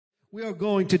We are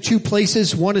going to two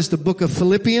places. One is the book of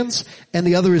Philippians and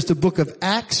the other is the book of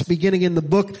Acts, beginning in the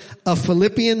book of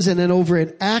Philippians and then over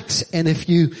in Acts. And if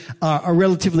you are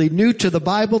relatively new to the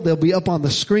Bible, they'll be up on the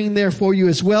screen there for you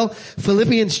as well.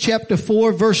 Philippians chapter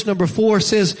 4, verse number 4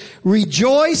 says,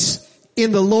 "Rejoice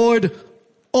in the Lord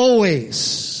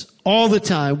always," all the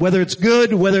time, whether it's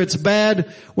good, whether it's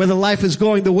bad, whether life is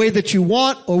going the way that you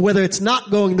want or whether it's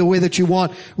not going the way that you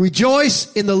want. Rejoice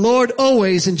in the Lord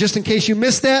always. And just in case you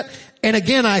missed that, and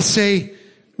again I say,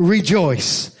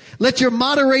 rejoice. Let your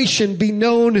moderation be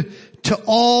known to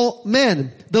all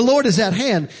men. The Lord is at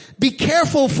hand. Be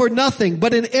careful for nothing,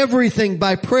 but in everything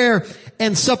by prayer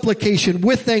and supplication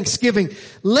with thanksgiving.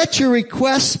 Let your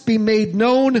requests be made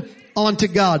known unto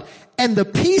God. And the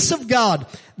peace of God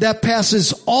that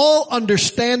passes all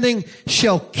understanding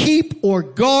shall keep or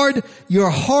guard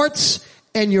your hearts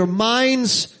and your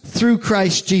minds through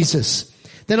Christ Jesus.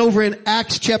 Then over in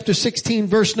Acts chapter 16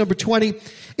 verse number 20,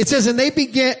 it says, "And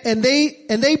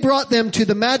they brought them to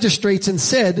the magistrates and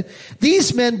said,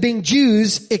 These men being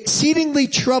Jews exceedingly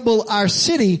trouble our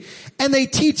city, and they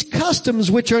teach customs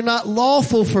which are not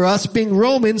lawful for us, being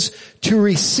Romans, to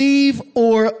receive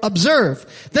or observe.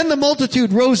 Then the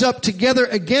multitude rose up together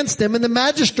against them, and the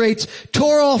magistrates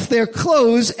tore off their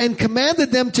clothes and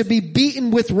commanded them to be beaten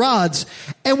with rods.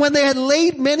 And when they had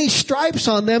laid many stripes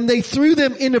on them, they threw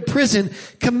them into prison,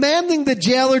 commanding the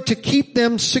jailer to keep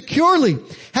them securely.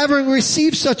 Having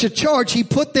received such a charge, he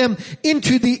put them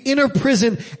into the inner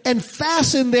prison and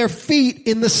fastened their feet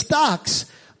in the stocks.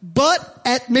 But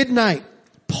at midnight,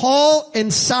 Paul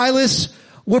and Silas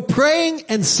were praying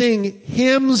and singing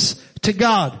hymns to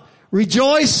God."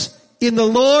 Rejoice in the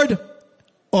Lord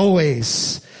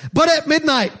always. But at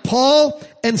midnight, Paul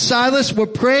and Silas were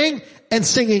praying and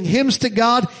singing hymns to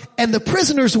God, and the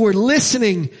prisoners were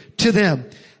listening to them.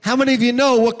 How many of you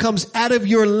know what comes out of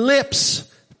your lips,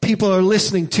 people are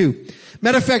listening to?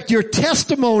 Matter of fact, your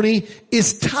testimony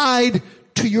is tied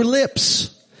to your lips.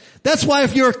 That's why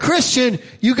if you're a Christian,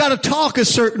 you gotta talk a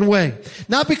certain way.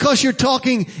 Not because you're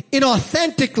talking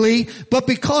inauthentically, but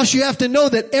because you have to know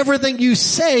that everything you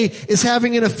say is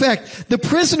having an effect. The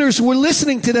prisoners were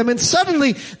listening to them, and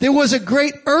suddenly there was a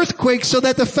great earthquake, so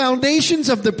that the foundations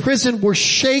of the prison were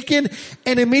shaken,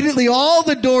 and immediately all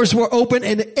the doors were open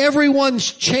and everyone's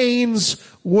chains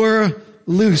were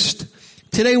loosed.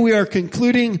 Today we are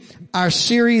concluding our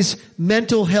series,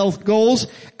 Mental Health Goals,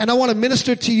 and I want to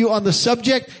minister to you on the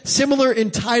subject, similar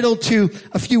in title to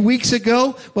a few weeks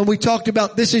ago when we talked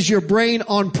about This Is Your Brain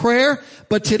on Prayer,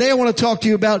 but today I want to talk to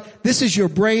you about This Is Your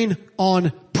Brain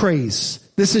on Praise.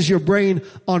 This is your brain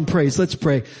on praise. Let's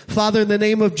pray. Father, in the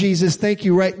name of Jesus, thank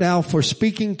you right now for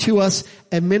speaking to us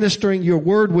and ministering your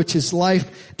word, which is life,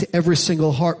 to every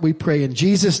single heart. We pray in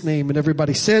Jesus' name. And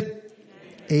everybody said,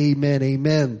 Amen,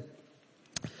 amen.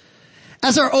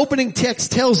 As our opening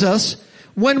text tells us,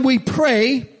 when we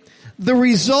pray, the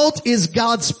result is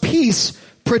God's peace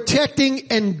protecting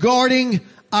and guarding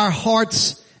our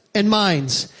hearts and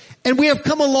minds. And we have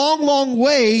come a long, long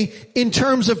way in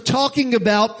terms of talking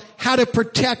about how to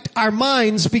protect our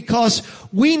minds, because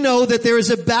we know that there is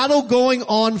a battle going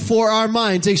on for our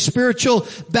minds, a spiritual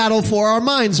battle for our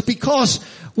minds, because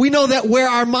we know that where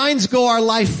our minds go, our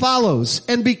life follows.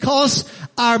 And because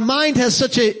our mind has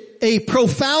such a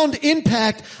profound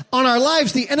impact on our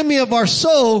lives, the enemy of our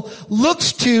soul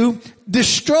looks to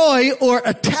destroy or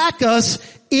attack us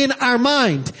in our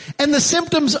mind. And the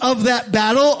symptoms of that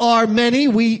battle are many.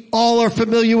 We all are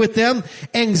familiar with them.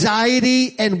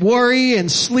 Anxiety and worry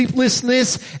and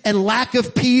sleeplessness and lack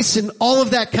of peace and all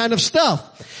of that kind of stuff.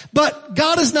 But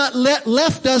God has not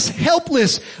left us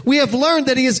helpless. We have learned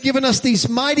that He has given us these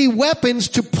mighty weapons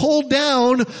to pull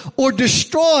down or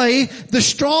destroy the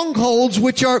strongholds,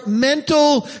 which are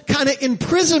mental kind of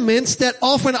imprisonments that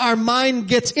often our mind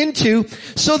gets into,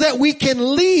 so that we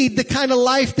can lead the kind of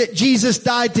life that Jesus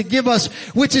died to give us,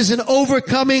 which is an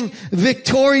overcoming,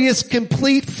 victorious,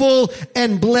 complete, full,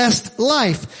 and blessed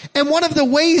life. And one of the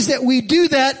ways that we do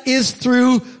that is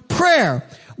through prayer.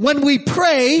 When we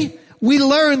pray, we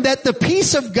learn that the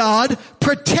peace of God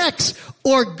protects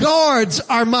or guards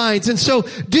our minds. And so,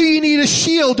 do you need a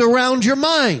shield around your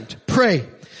mind? Pray.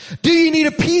 Do you need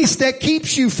a peace that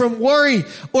keeps you from worry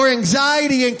or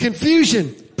anxiety and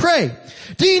confusion? Pray.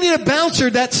 Do you need a bouncer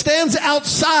that stands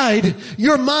outside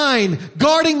your mind,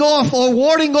 guarding off or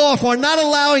warding off or not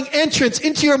allowing entrance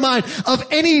into your mind of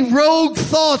any rogue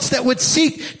thoughts that would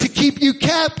seek to keep you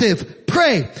captive?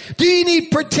 Pray. Do you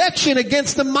need protection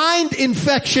against the mind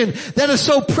infection that is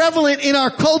so prevalent in our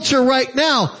culture right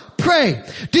now? Pray.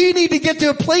 Do you need to get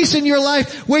to a place in your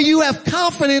life where you have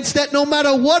confidence that no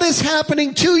matter what is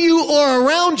happening to you or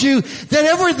around you, that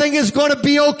everything is going to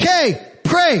be okay?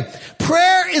 Pray.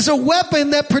 Prayer is a weapon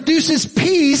that produces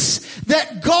peace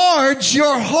that guards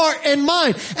your heart and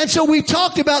mind. And so we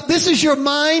talked about this is your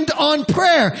mind on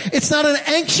prayer. It's not an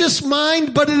anxious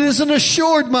mind, but it is an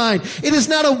assured mind. It is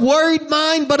not a worried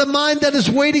mind, but a mind that is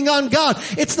waiting on God.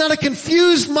 It's not a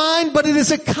confused mind, but it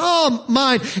is a calm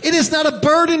mind. It is not a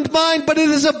burdened mind, but it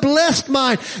is a blessed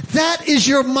mind. That is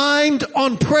your mind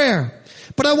on prayer.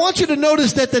 But I want you to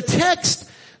notice that the text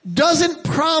doesn't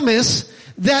promise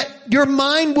that your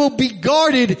mind will be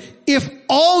guarded if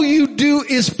all you do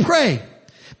is pray.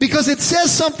 Because it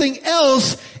says something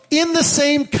else in the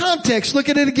same context. Look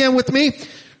at it again with me.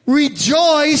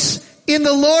 Rejoice in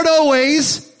the Lord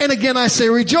always. And again, I say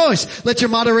rejoice. Let your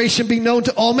moderation be known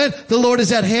to all men. The Lord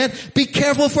is at hand. Be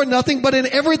careful for nothing, but in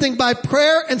everything by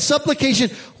prayer and supplication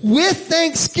with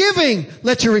thanksgiving.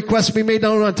 Let your requests be made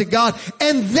known unto God.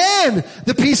 And then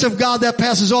the peace of God that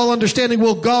passes all understanding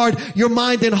will guard your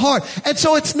mind and heart. And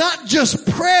so it's not just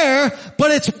prayer,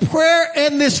 but it's prayer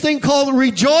and this thing called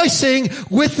rejoicing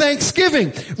with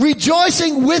thanksgiving.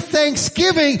 Rejoicing with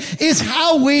thanksgiving is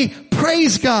how we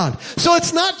praise God. So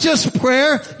it's not just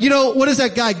prayer. You know, what is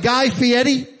that guy? Guy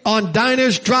Fieri on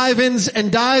diners, drive-ins,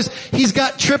 and dives. He's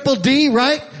got triple D,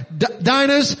 right?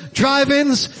 Diners,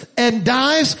 drive-ins, and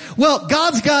dives. Well,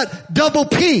 God's got double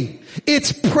P.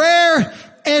 It's prayer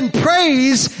and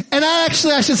praise. And I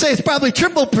should say it's probably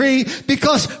triple P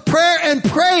because prayer and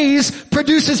praise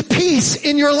produces peace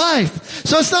in your life.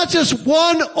 So it's not just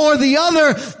one or the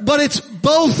other, but it's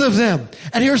both of them.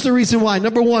 And here's the reason why.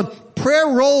 Number one, prayer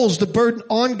rolls the burden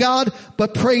on God,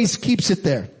 but praise keeps it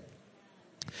there.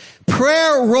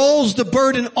 Prayer rolls the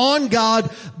burden on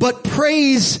God, but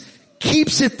praise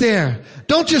keeps it there.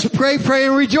 Don't just pray, pray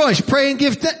and rejoice. Pray and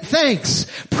give thanks.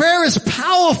 Prayer is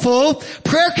powerful.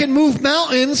 Prayer can move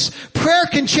mountains. Prayer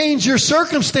can change your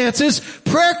circumstances.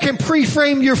 Prayer can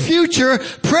pre-frame your future.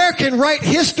 Prayer can write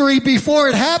history before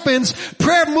it happens.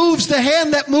 Prayer moves the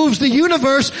hand that moves the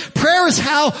universe. Prayer is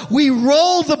how we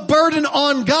roll the burden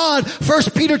on God. 1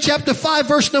 Peter chapter 5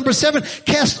 verse number 7,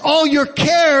 cast all your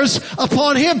cares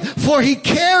upon Him, for He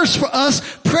cares for us.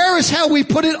 Prayer is how we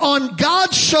put it on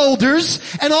God's shoulders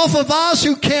and off of us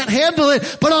who can't handle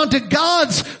it, but onto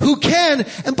God's who can.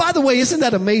 And by the way, isn't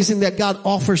that amazing that God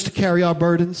offers to carry our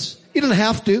burdens? He doesn't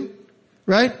have to,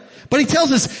 right? But He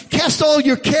tells us, cast all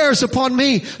your cares upon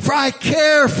me, for I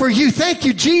care for you. Thank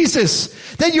you,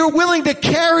 Jesus, that you're willing to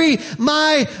carry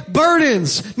my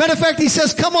burdens. Matter of fact, He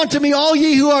says, come unto me, all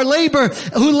ye who labor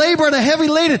and are heavy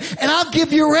laden, and I'll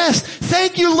give you rest.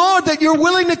 Thank you, Lord, that you're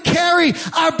willing to carry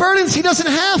our burdens. He doesn't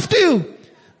have to,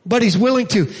 but He's willing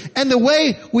to. And the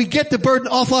way we get the burden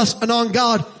off us and on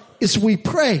God is we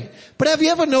pray. But have you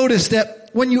ever noticed that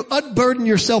when you unburden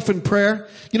yourself in prayer,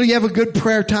 you have a good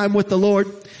prayer time with the Lord,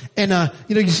 and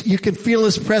you can feel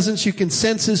His presence, you can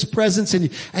sense His presence,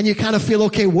 and you kind of feel,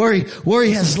 okay,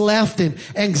 worry has left and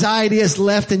anxiety has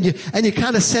left, and you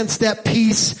kind of sense that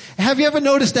peace. Have you ever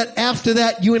noticed that after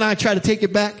that you and I try to take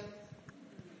it back?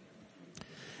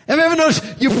 Have you ever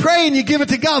noticed you pray and you give it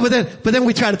to God, but then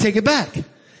we try to take it back?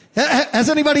 Has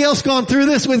anybody else gone through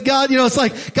this with God? It's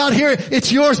like, God, here,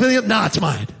 it's yours, but no, it's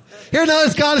mine. Here, no,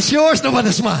 it's God, it's yours, no, but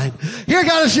it's mine. Here,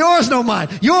 God, it's yours, no, mine.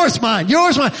 Yours, mine.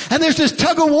 Yours, mine. And there's this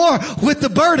tug of war with the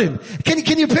burden.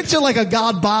 Can you picture like a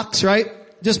God box, right?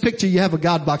 Just picture you have a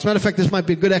God box. Matter of fact, this might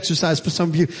be a good exercise for some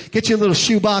of you. Get you a little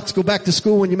shoe box. Go back to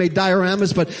school when you made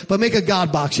dioramas, but make a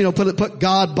God box. Put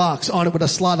God box on it with a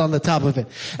slot on the top of it.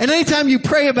 And anytime you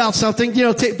pray about something,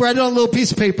 write it on a little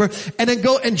piece of paper and then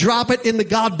go and drop it in the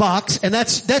God box. And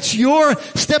that's your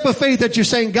step of faith that you're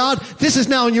saying, God, this is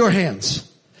now in your hands.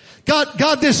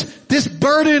 God, this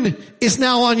burden is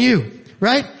now on you,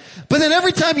 right? But then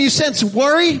every time you sense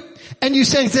worry and you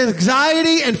sense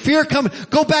anxiety and fear coming,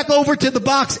 go back over to the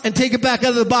box and take it back out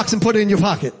of the box and put it in your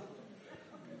pocket.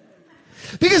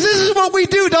 Because this is what we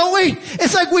do, don't we?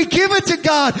 It's like we give it to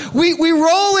God. We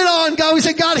roll it on God. We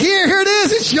say, God, here it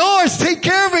is. It's yours. Take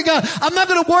care of it, God. I'm not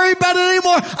going to worry about it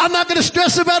anymore. I'm not going to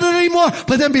stress about it anymore.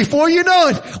 But then before you know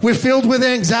it, we're filled with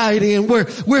anxiety and we're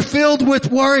filled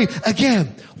with worry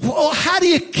again. Well, how do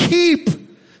you keep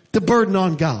the burden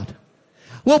on God?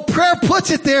 Well, prayer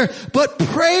puts it there, but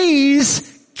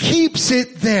praise keeps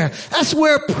it there. That's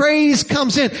where praise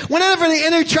comes in. Whenever the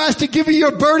enemy tries to give you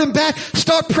your burden back,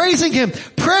 start praising Him.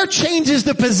 Prayer changes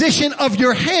the position of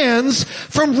your hands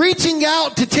from reaching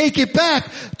out to take it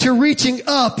back to reaching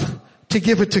up to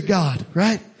give it to God,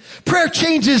 right? Prayer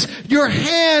changes your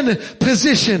hand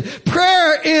position.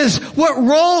 Prayer is what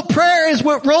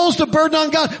rolls the burden on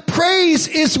God. Praise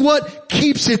is what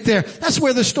keeps it there. That's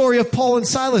where the story of Paul and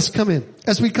Silas come in.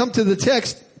 As we come to the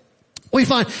text, we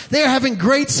find they are having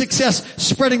great success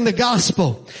spreading the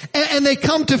gospel. And they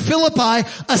come to Philippi,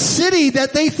 a city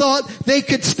that they thought they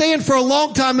could stay in for a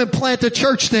long time and plant a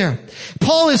church there.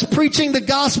 Paul is preaching the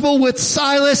gospel with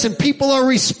Silas, and people are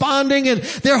responding and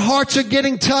their hearts are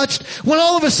getting touched. When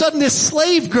all of a sudden this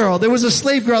slave girl, there was a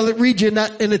slave girl that reads in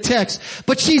the text,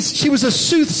 but she was a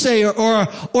soothsayer or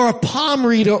a palm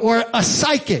reader or a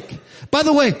psychic. By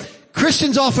the way,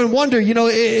 Christians often wonder,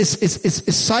 is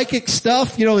psychic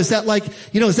stuff, is that like,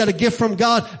 is that a gift from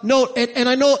God? No, and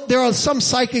I know there are some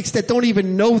psychics that don't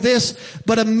even know this,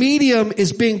 but a medium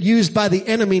is being used by the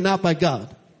enemy, not by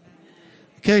God.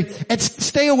 Okay? And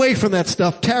stay away from that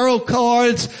stuff. Tarot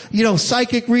cards,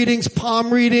 psychic readings,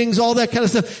 palm readings, all that kind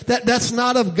of stuff. That's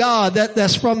not of God.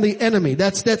 That's from the enemy.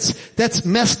 That's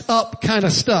messed up kind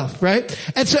of stuff,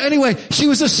 right? And so anyway, she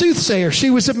was a soothsayer.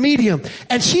 She was a medium.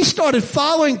 And she started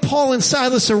following Paul and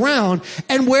Silas around,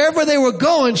 and wherever they were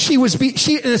going, she in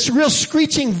this real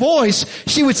screeching voice,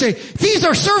 she would say, "These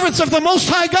are servants of the Most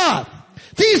High God.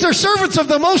 These are servants of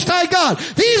the Most High God.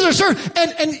 These are servants."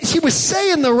 And she was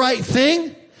saying the right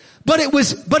thing, but it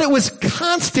was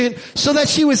constant, so that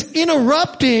she was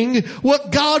interrupting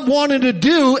what God wanted to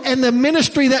do and the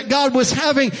ministry that God was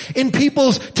having to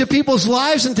people's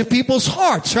lives and to people's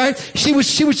hearts, right? She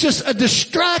was just a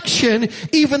distraction,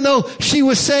 even though she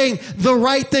was saying the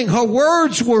right thing. Her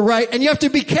words were right, and you have to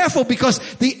be careful because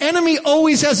the enemy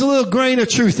always has a little grain of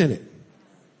truth in it.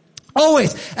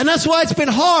 Always. And that's why it's been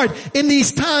hard in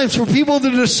these times for people to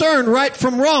discern right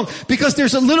from wrong, because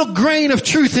there's a little grain of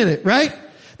truth in it, right?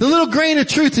 The little grain of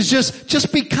truth is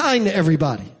just be kind to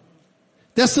everybody.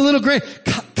 That's the little grain.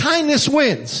 Kindness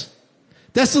wins.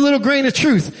 That's the little grain of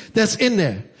truth that's in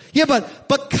there. Yeah,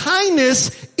 but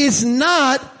kindness is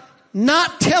not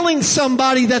telling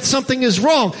somebody that something is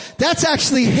wrong. That's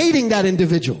actually hating that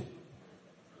individual.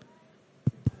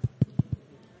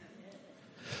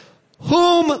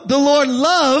 Whom the Lord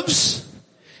loves,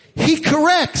 He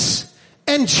corrects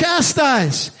and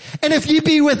chastises. And if you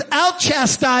be without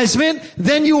chastisement,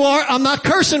 then you are, I'm not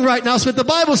cursing right now, so what the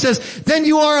Bible says, then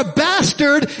you are a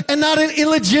bastard and not an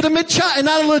illegitimate child, and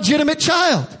not a legitimate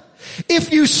child.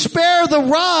 If you spare the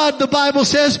rod, the Bible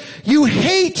says, you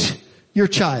hate your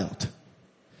child.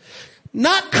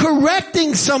 Not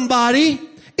correcting somebody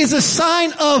is a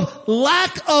sign of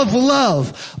lack of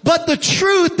love. But the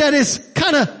truth that is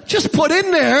kind of just put in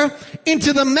there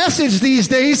into the message these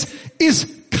days is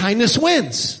kindness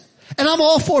wins. And I'm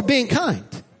all for being kind,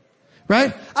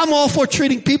 right? I'm all for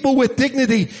treating people with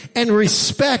dignity and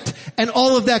respect and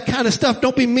all of that kind of stuff.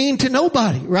 Don't be mean to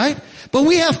nobody, right? But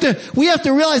we have to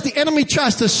realize the enemy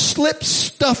tries to slip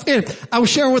stuff in. I was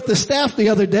sharing with the staff the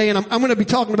other day, and I'm going to be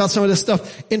talking about some of this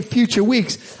stuff in future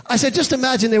weeks. I said, just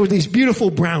imagine there were these beautiful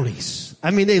brownies.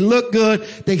 I mean, they look good.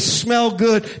 They smell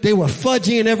good. They were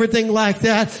fudgy and everything like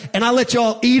that. And I let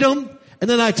y'all eat them. And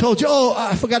then I told you,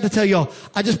 I forgot to tell y'all,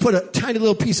 I just put a tiny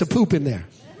little piece of poop in there.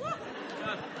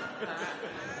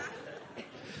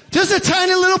 Just a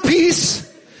tiny little piece,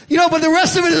 but the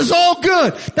rest of it is all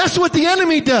good. That's what the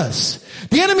enemy does.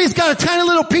 The enemy's got a tiny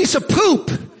little piece of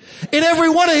poop in every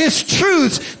one of his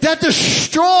truths that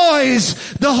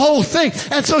destroys the whole thing.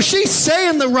 And so she's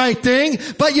saying the right thing,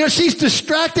 but she's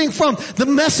distracting from the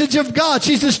message of God.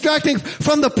 She's distracting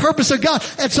from the purpose of God.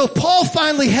 And so Paul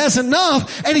finally has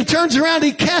enough, and he turns around and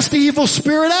he casts the evil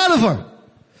spirit out of her.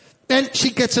 And she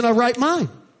gets in her right mind.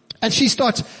 And she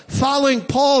starts following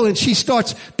Paul, and she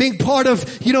starts being part of,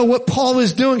 what Paul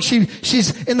is doing.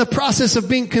 She's in the process of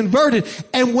being converted.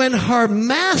 And when her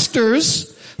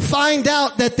masters find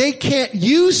out that they can't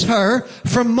use her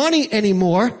for money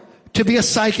anymore, to be a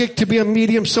psychic, to be a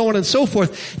medium, so on and so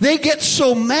forth, they get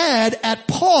so mad at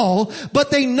Paul,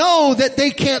 but they know that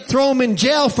they can't throw him in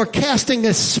jail for casting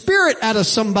a spirit out of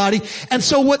somebody. And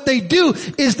so what they do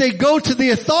is they go to the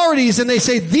authorities and they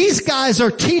say, these guys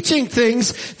are teaching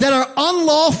things that are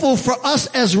unlawful for us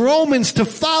as Romans to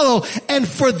follow. And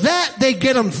for that, they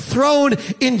get them thrown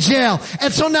in jail.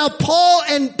 And so now Paul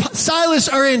and Silas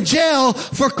are in jail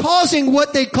for causing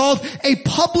what they called a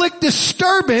public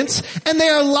disturbance, and they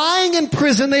are lying in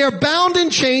prison. They are bound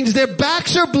in chains. Their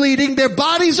backs are bleeding. Their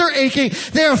bodies are aching.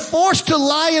 They are forced to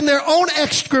lie in their own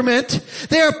excrement.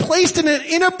 They are placed in an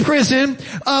inner prison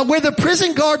where the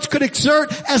prison guards could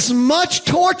exert as much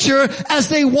torture as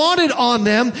they wanted on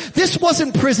them. This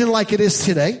wasn't prison like it is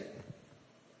today.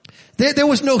 There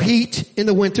was no heat in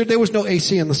the winter. There was no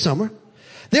AC in the summer.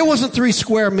 There wasn't 3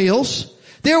 square meals.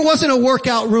 There wasn't a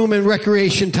workout room and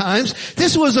recreation times.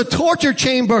 This was a torture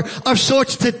chamber of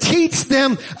sorts to teach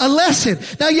them a lesson.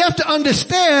 Now you have to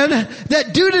understand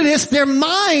that due to this, their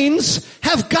minds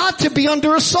have got to be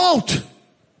under assault.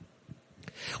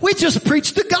 We just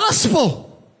preached the gospel.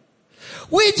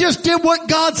 We just did what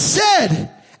God said.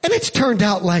 And it's turned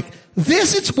out like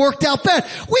this. It's worked out bad.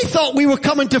 We thought we were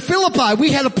coming to Philippi.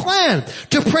 We had a plan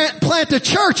to plant a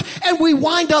church, and we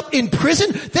wind up in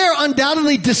prison. They're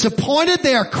undoubtedly disappointed.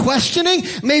 They are questioning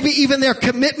maybe even their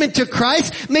commitment to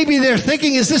Christ. Maybe they're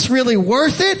thinking, is this really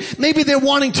worth it? Maybe they're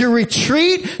wanting to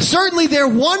retreat. Certainly they're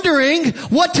wondering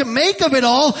what to make of it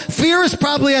all. Fear is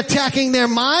probably attacking their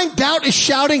mind. Doubt is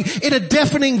shouting in a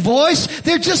deafening voice.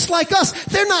 They're just like us.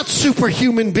 They're not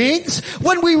superhuman beings.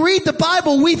 When we read the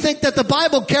Bible, we think that the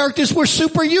Bible characters were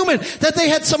superhuman, that they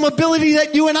had some ability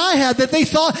that you and I had, that they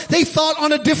thought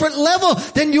on a different level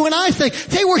than you and I think.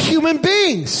 They were human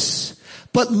beings.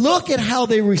 But look at how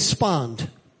they respond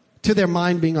to their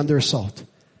mind being under assault.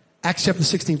 Acts chapter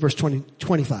 16, verse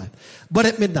 25. But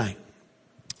at midnight,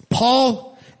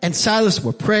 Paul and Silas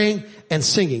were praying and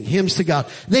singing hymns to God.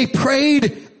 They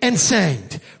prayed and sang.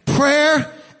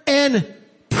 Prayer and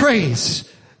praise.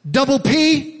 Double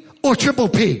P or triple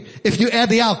P, if you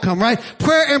add the outcome, right?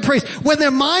 Prayer and praise. When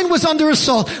their mind was under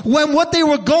assault, when what they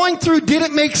were going through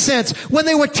didn't make sense, when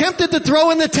they were tempted to throw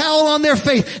in the towel on their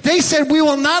faith, they said, we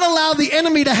will not allow the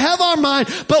enemy to have our mind,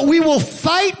 but we will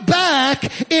fight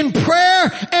back in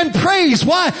prayer and praise.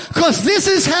 Why? Because this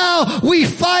is how we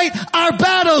fight our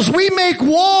battles. We make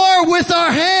war with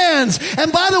our hands.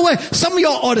 And by the way, some of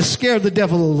y'all ought to scare the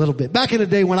devil a little bit. Back in the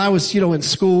day when I was, in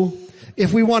school,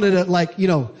 if we wanted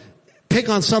to pick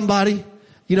on somebody,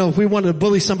 if we wanted to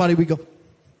bully somebody, we go.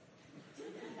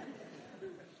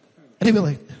 And he'd be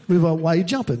like, why are you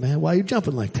jumping, man? Why are you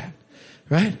jumping like that?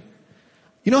 Right?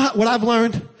 You know what I've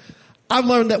learned? I've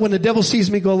learned that when the devil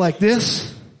sees me go like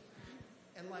this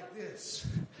and like this,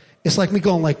 it's like me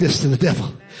going like this to the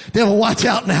devil. Devil, watch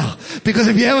out now. Because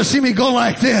if you ever see me go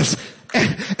like this,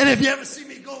 and if you ever see me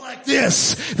like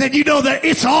this, then you know that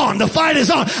it's on. The fight is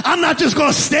on. I'm not just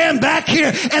going to stand back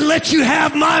here and let you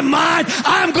have my mind.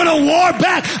 I'm going to war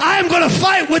back. I am going to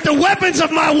fight with the weapons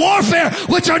of my warfare,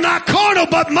 which are not carnal,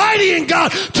 but mighty in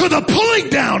God, to the pulling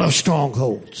down of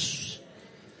strongholds.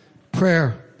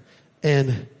 Prayer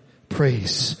and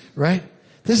praise, right?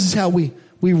 This is how we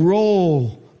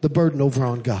roll the burden over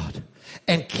on God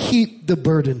and keep the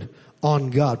burden on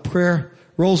God. Prayer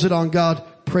rolls it on God.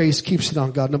 Praise keeps it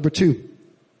on God. Number 2.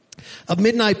 A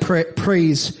midnight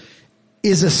praise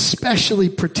is especially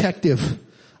protective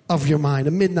of your mind.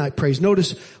 A midnight praise.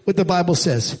 Notice what the Bible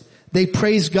says. They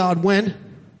praise God when?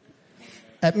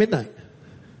 At midnight.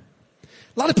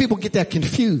 A lot of people get that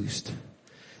confused.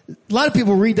 A lot of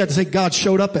people read that to say God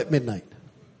showed up at midnight.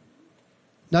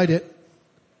 No, he didn't.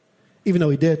 Even though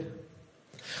he did.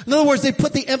 In other words, they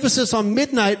put the emphasis on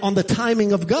midnight on the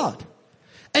timing of God.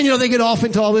 And they get off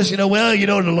into all this, the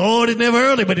Lord is never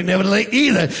early, but he never late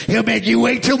either. He'll make you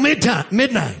wait till midnight.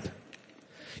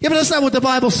 Yeah, but that's not what the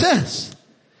Bible says.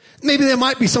 Maybe there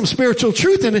might be some spiritual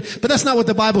truth in it, but that's not what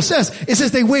the Bible says. It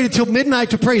says they waited till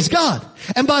midnight to praise God.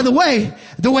 And by the way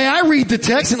I read the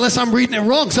text, unless I'm reading it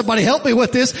wrong, somebody help me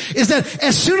with this, is that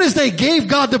as soon as they gave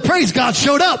God the praise, God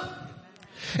showed up.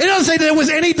 It doesn't say there was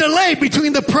any delay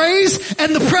between the praise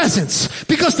and the presence,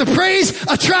 because the praise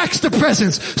attracts the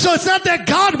presence. So it's not that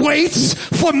God waits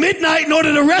for midnight in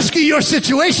order to rescue your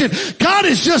situation. God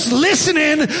is just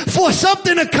listening for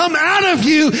something to come out of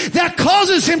you that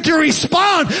causes him to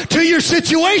respond to your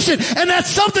situation. And that's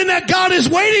something that God is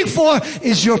waiting for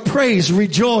is your praise.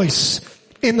 Rejoice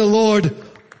in the Lord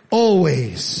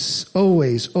always,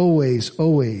 always, always,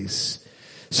 always.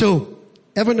 So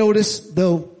ever notice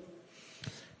though,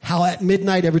 how at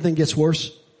midnight everything gets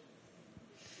worse?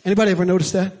 Anybody ever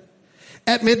notice that?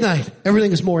 At midnight,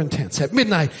 everything is more intense. At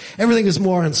midnight, everything is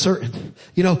more uncertain.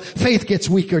 Faith gets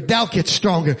weaker. Doubt gets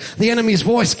stronger. The enemy's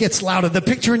voice gets louder. The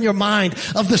picture in your mind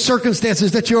of the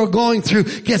circumstances that you're going through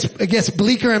gets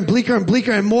bleaker and bleaker and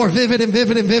bleaker and more vivid and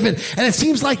vivid and vivid. And it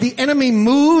seems like the enemy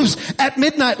moves at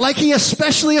midnight, like he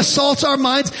especially assaults our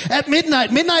minds at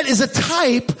midnight. Midnight is a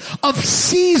type of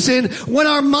season when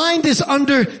our mind is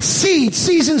under siege.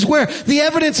 Seasons where the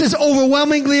evidence is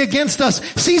overwhelmingly against us.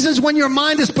 Seasons when your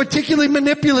mind is particularly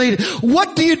manipulated.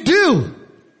 What do you do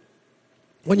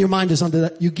when your mind is under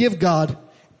that? You give God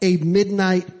a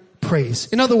midnight praise.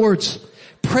 In other words,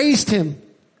 praise him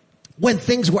when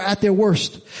things were at their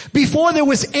worst. Before there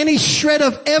was any shred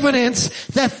of evidence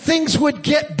that things would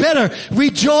get better.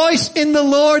 Rejoice in the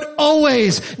Lord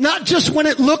always. Not just when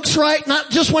it looks right,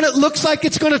 not just when it looks like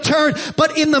it's going to turn,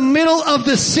 but in the middle of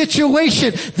the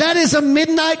situation. That is a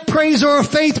midnight praise or a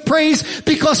faith praise,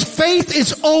 because faith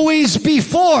is always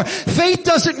before. Faith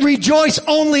doesn't rejoice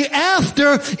only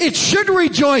after. It should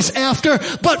rejoice after,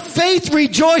 but faith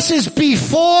rejoices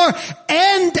before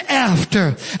and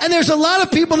after. And there's a lot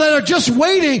of people that are just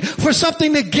waiting for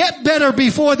something to get better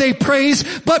before they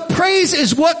praise, but praise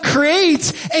is what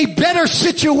creates a better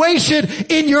situation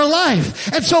in your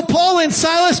life. And so Paul and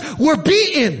Silas were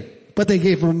beaten, but they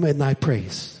gave him a midnight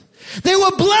praise. They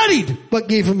were bloodied, but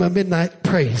gave him a midnight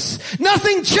praise.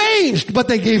 Nothing changed, but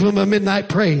they gave him a midnight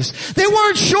praise. They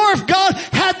weren't sure if God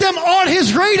had them on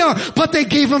his radar, but they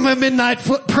gave him a midnight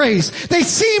praise. They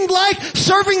seemed like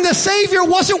serving the Savior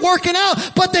wasn't working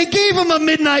out, but they gave him a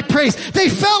midnight praise. They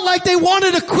felt like they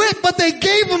wanted to quit, but they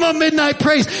gave him a midnight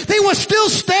praise. They were still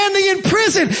standing in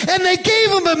prison, and they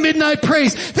gave him a midnight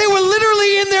praise. They were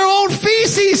literally in their own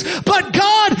feces, but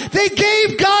they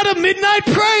gave God a midnight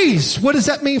praise. What does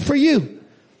that mean for you?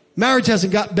 Marriage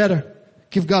hasn't got better.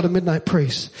 Give God a midnight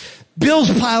praise.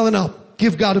 Bills piling up.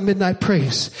 Give God a midnight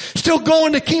praise. Still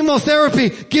going to chemotherapy.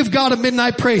 Give God a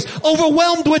midnight praise.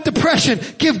 Overwhelmed with depression.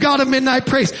 Give God a midnight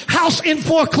praise. House in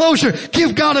foreclosure.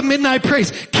 Give God a midnight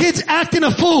praise. Kids acting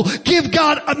a fool. Give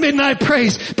God a midnight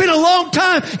praise. Been a long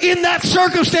time in that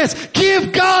circumstance.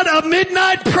 Give God a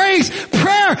midnight praise.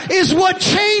 Prayer is what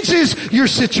changes your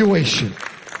situation.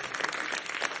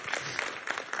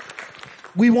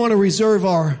 We want to reserve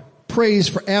our praise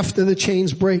for after the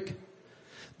chains break.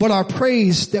 But our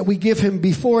praise that we give him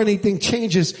before anything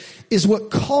changes is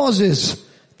what causes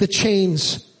the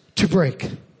chains to break.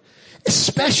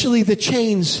 Especially the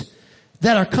chains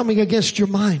that are coming against your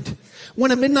mind.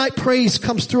 When a midnight praise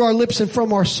comes through our lips and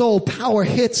from our soul, power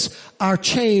hits our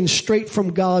chains straight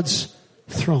from God's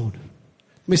throne.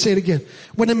 Let me say it again.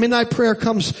 When a midnight prayer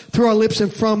comes through our lips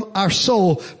and from our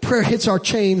soul, prayer hits our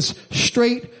chains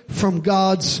straight from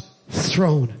God's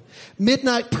throne.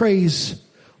 Midnight praise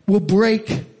will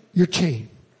break your chain.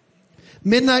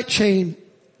 Midnight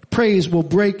praise will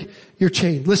break your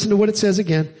chain. Listen to what it says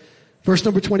again. Verse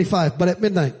number 25. But at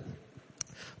midnight,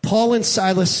 Paul and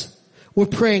Silas were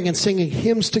praying and singing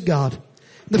hymns to God.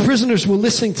 The prisoners were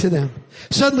listening to them.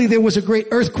 Suddenly there was a great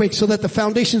earthquake, so that the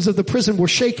foundations of the prison were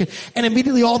shaken, and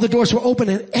immediately all the doors were open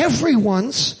and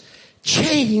everyone's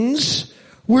chains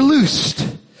were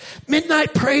loosed.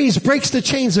 Midnight praise breaks the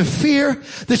chains of fear,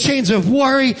 the chains of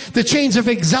worry, the chains of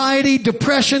anxiety,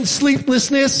 depression,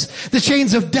 sleeplessness, the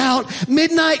chains of doubt.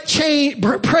 Midnight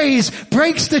praise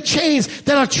breaks the chains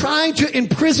that are trying to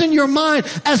imprison your mind,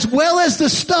 as well as the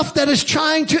stuff that is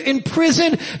trying to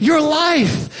imprison your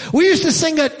life. We used to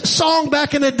sing a song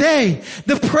back in the day.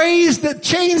 The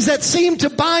chains that seem to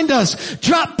bind us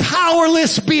drop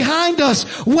powerless behind us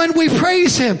when we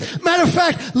praise him. Matter of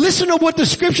fact, listen to what the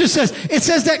scripture says. It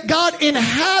says that God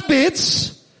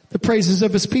inhabits the praises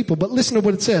of his people. But listen to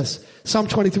what it says. Psalm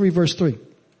 23 verse 3.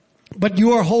 But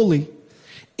you are holy,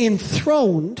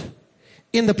 enthroned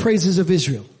in the praises of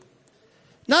Israel.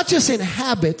 Not just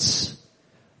inhabits,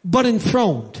 but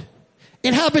enthroned.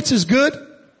 Inhabits is good,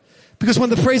 because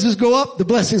when the praises go up, the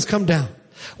blessings come down.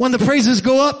 When the praises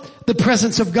go up, the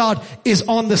presence of God is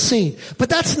on the scene. But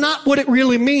that's not what it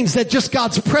really means, that just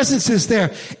God's presence is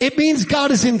there. It means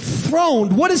God is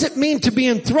enthroned. What does it mean to be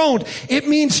enthroned? It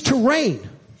means to reign.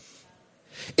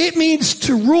 It means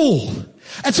to rule.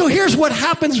 And so here's what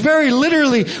happens very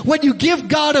literally when you give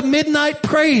God a midnight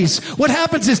praise. What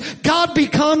happens is God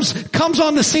comes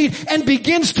on the scene and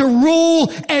begins to rule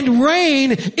and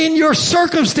reign in your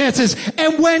circumstances.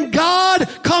 And when God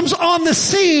comes on the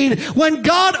scene, when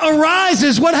God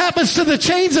arises, what happens to the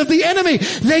chains of the enemy?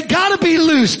 They gotta be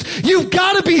loosed. You've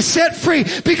gotta be set free,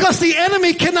 because the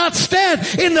enemy cannot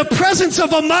stand in the presence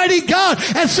of a mighty God.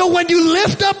 And so when you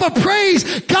lift up a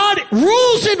praise, God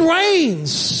rules and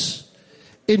reigns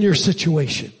in your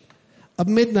situation. A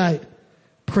midnight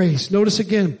praise. Notice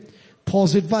again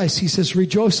Paul's advice. He says,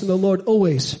 rejoice in the Lord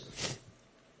always.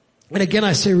 And again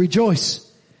I say rejoice.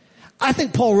 I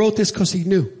think Paul wrote this because he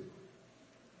knew.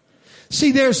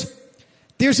 See, there's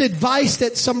advice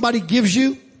that somebody gives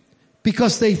you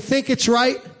because they think it's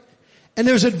right, and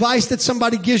there's advice that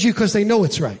somebody gives you because they know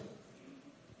it's right.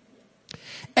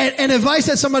 And advice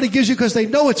that somebody gives you because they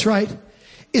know it's right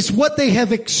is what they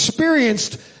have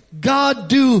experienced God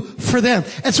do for them.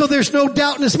 And so there's no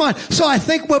doubt in his mind. So I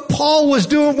think what Paul was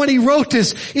doing when he wrote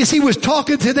this is he was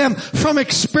talking to them from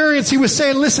experience. He was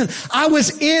saying, listen, I was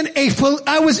in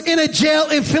a jail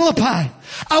in Philippi.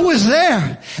 I was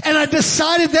there, and I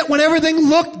decided that when everything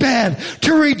looked bad,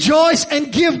 to rejoice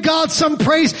and give God some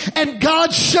praise, and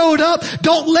God showed up.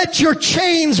 Don't let your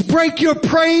chains break your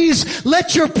praise.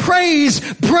 Let your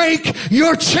praise break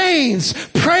your chains.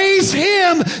 Praise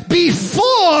Him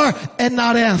before and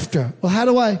not after. Well, how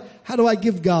do I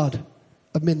give God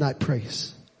a midnight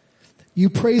praise? You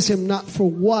praise Him not for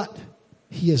what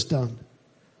He has done,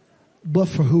 but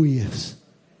for who He is.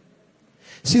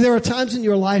 See, there are times in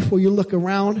your life where you look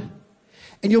around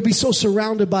and you'll be so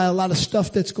surrounded by a lot of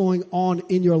stuff that's going on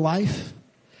in your life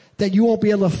that you won't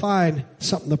be able to find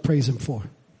something to praise Him for.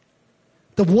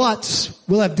 The whats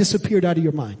will have disappeared out of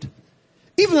your mind.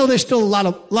 Even though there's still a lot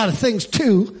of things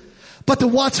too, but the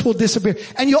whats will disappear.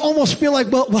 And you'll almost feel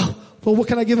like, well, what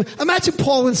can I give Him? Imagine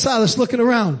Paul and Silas looking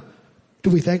around. Do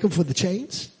we thank Him for the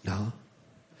chains? No.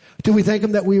 Do we thank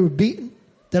Him that we were beaten?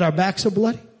 That our backs are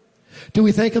bloody? Do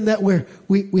we thank Him that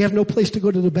we have no place to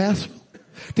go to the bathroom?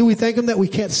 Do we thank Him that we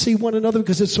can't see one another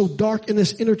because it's so dark in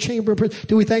this inner chamber?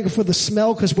 Do we thank Him for the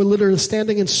smell because we're literally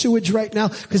standing in sewage right now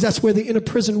because that's where the inner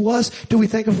prison was? Do we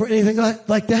thank Him for anything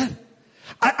like that?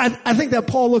 I think that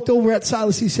Paul looked over at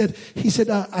Silas. He said,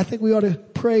 I think we ought to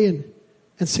pray and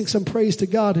sing some praise to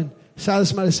God. And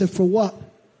Silas might have said, for what?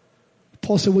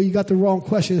 Paul said, well, you got the wrong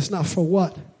question. It's not for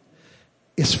what.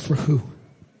 It's for who.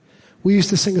 We used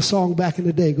to sing a song back in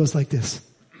the day. It goes like this.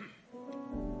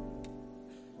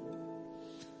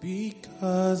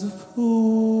 Because of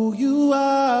who you are,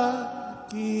 I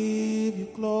give you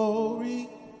glory.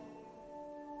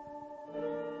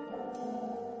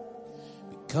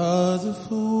 Because of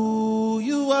who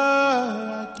you are,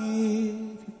 I give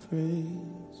you praise.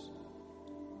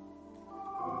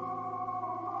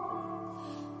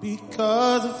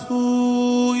 Because of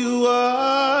who you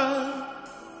are,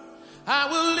 I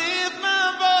will lift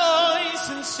my voice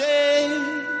and say,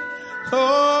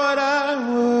 Lord,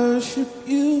 I worship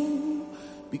you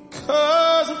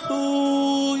because of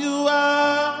who you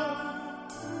are.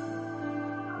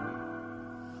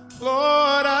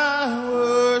 Lord, I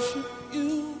worship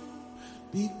you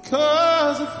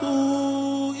because of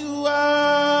who you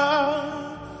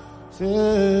are.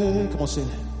 Say, come on, sing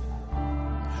it.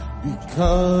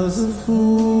 Because of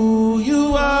who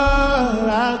you are,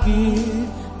 I give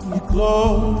you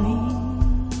glory.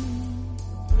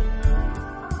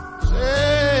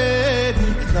 Say,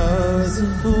 because of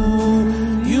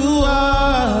who you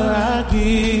are, I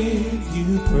give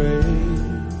you praise.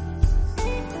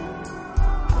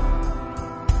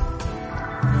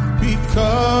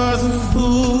 Because of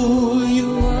who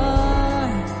you are,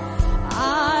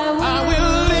 I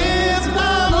will lift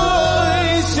my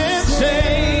voice and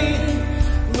say,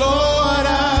 Lord,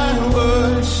 I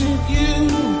worship you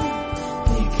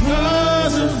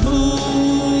because of who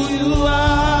you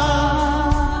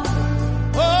are.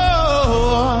 Oh,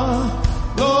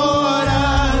 Lord, I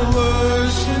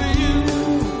worship you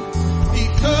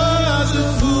because of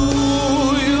who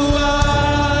you are.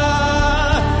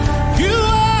 You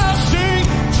are, sing,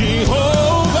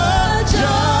 Jehovah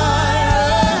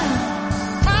Jireh,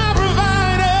 my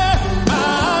provider,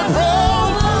 my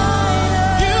provider.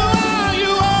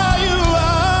 You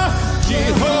are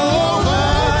Jehovah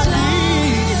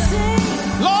Nissi.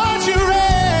 Lord, you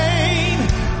reign.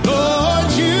 Lord,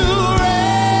 you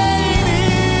reign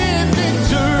in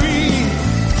victory.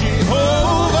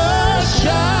 Jehovah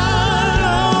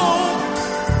Shalom,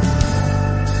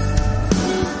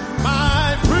 my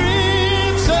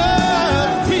Prince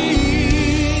of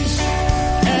Peace,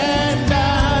 and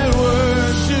I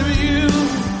worship you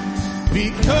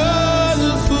because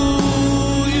of who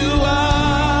you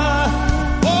are.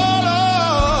 Oh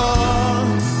Lord,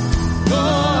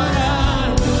 Lord,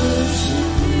 I worship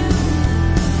you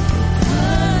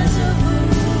because of who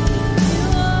you are.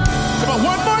 Come on,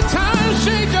 one more time,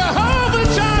 say Jehovah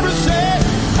Jireh, say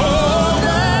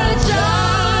Jehovah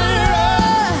Jireh.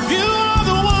 You are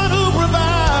the one who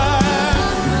provides.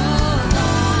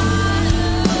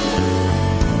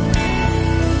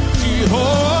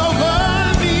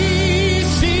 Jehovah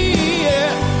Nissi,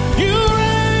 yeah. You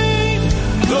reign,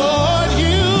 Lord,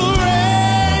 you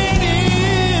reign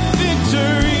in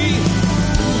victory.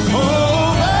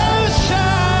 Jehovah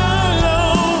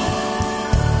Shalom,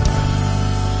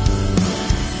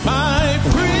 my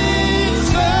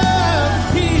Prince of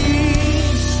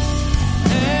Peace,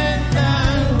 and I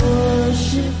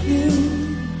worship you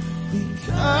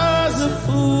because of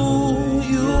who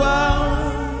you are.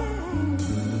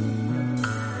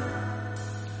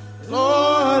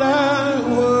 Lord, I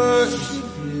worship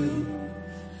you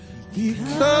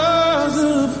because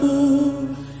of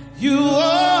who you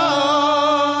are.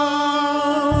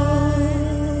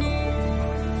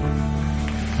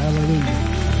 Hallelujah.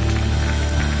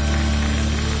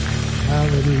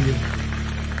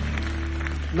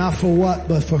 Not for what,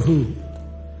 but for who.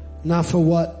 Not for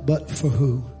what, but for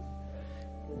who.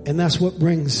 And that's what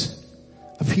brings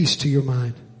a peace to your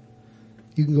mind.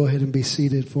 You can go ahead and be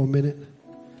seated for a minute.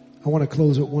 I want to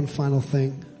close with one final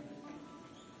thing.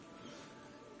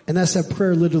 And that's that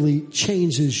prayer literally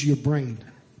changes your brain.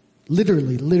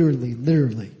 Literally.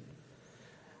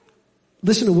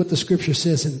 Listen to what the scripture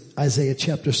says in Isaiah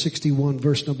chapter 61,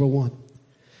 verse number 1.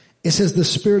 It says, the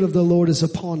Spirit of the Lord is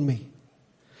upon me,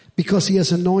 because he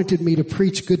has anointed me to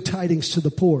preach good tidings to the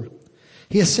poor.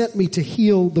 He has sent me to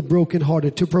heal the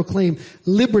brokenhearted, to proclaim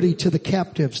liberty to the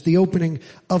captives, the opening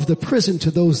of the prison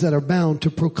to those that are bound, to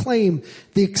proclaim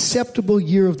the acceptable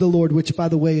year of the Lord, which, by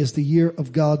the way, is the year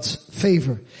of God's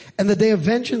favor, and the day of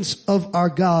vengeance of our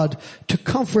God, to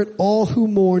comfort all who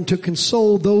mourn, to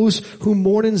console those who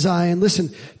mourn in Zion. Listen,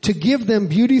 to give them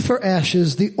beauty for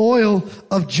ashes, the oil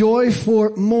of joy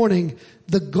for mourning,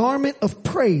 the garment of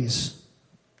praise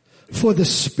for the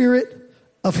spirit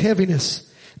of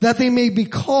heaviness, that they may be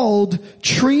called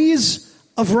trees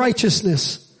of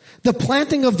righteousness, the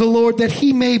planting of the Lord, that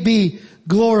he may be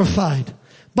glorified.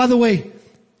 By the way,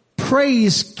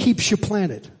 praise keeps you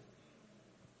planted.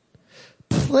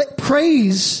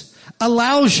 Praise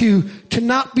allows you to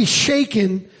not be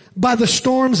shaken by the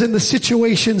storms and the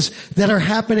situations that are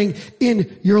happening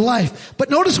in your life. But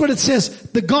notice what it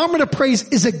says. The garment of praise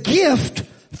is a gift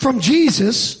from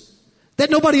Jesus that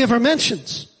nobody ever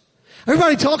mentions.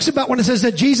 Everybody talks about when it says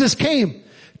that Jesus came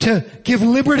to give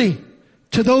liberty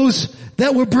to those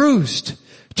that were bruised,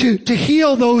 to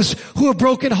heal those who are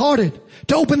brokenhearted,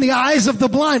 to open the eyes of the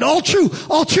blind. All true,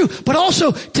 but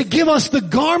also to give us the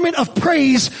garment of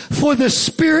praise for the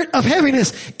spirit of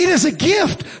heaviness. It is a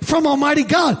gift from Almighty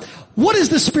God. What is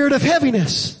the spirit of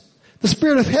heaviness? The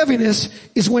spirit of heaviness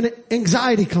is when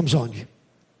anxiety comes on you.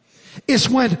 It's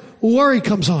when worry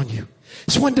comes on you.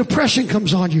 It's when depression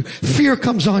comes on you, fear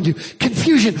comes on you,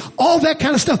 confusion, all that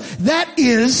kind of stuff. That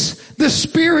is the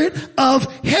spirit of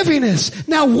heaviness.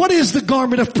 Now, what is the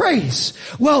garment of praise?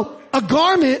 Well, a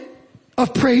garment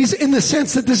of praise in the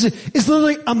sense that this is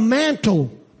literally a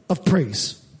mantle of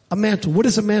praise. A mantle. What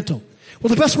is a mantle? Well,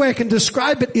 the best way I can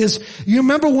describe it is, you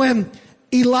remember when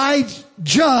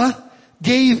Elijah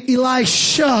gave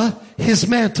Elisha his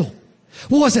mantle?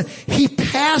 What was it? He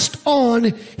passed on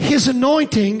his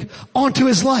anointing onto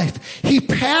his life. He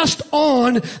passed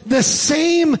on the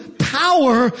same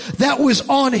power that was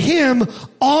on him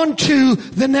onto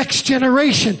the next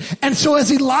generation. And so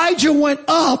as Elijah went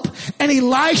up and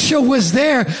Elisha was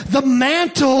there, the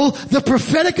mantle, the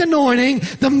prophetic anointing,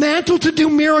 the mantle to do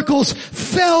miracles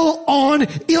fell on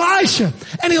Elisha.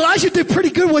 And Elisha did pretty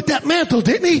good with that mantle,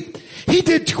 didn't he? He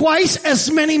did twice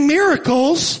as many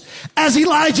miracles as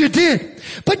Elijah did.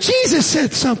 But Jesus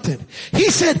said something. He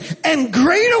said, and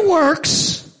greater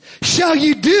works shall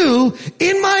you do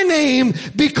in my name,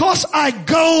 because I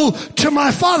go to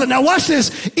my Father. Now watch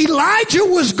this. Elijah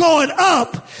was going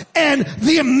up and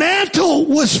the mantle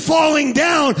was falling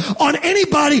down on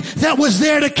anybody that was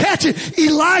there to catch it.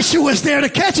 Elisha was there to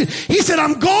catch it. He said,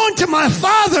 I'm going to my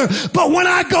Father, but when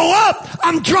I go up,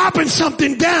 I'm dropping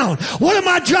something down. What am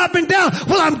I dropping down?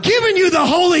 Well, I'm giving you the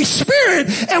Holy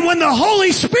Spirit, and when the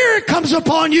Holy Spirit comes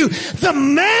upon you, the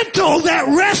mantle that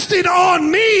rested on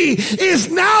me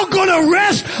is now going to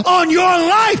rest on your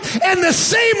life, and the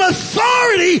same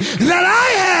authority that I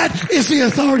had is the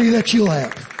authority that you'll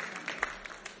have.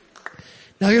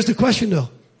 Now here's the question though.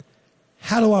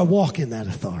 How do I walk in that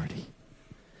authority?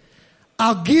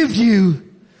 I'll give you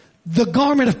the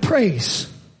garment of praise,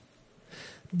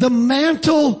 the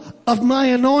mantle of my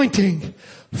anointing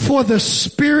for the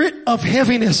spirit of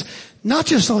heaviness, not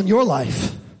just on your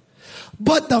life,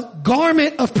 but the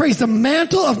garment of praise, the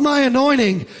mantle of my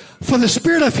anointing for the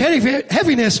spirit of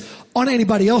heaviness on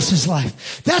anybody else's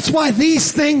life. That's why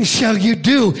these things shall you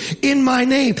do in my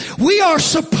name. We are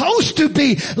supposed to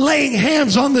be laying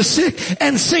hands on the sick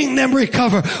and seeing them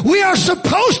recover. We are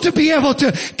supposed to be able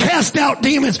to cast out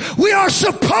demons. We are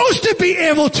supposed to be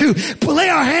able to lay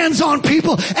our hands on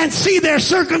people and see their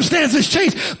circumstances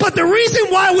change. But the reason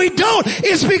why we don't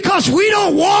is because we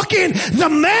don't walk in the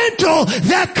mantle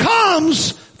that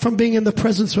comes from being in the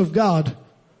presence of God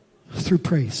through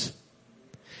praise.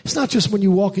 It's not just when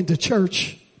you walk into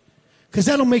church, because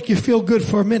that'll make you feel good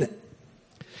for a minute.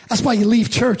 That's why you leave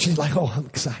church and you're like, oh, I'm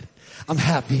excited. I'm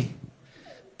happy.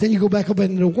 Then you go back up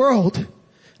into the world and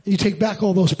you take back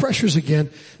all those pressures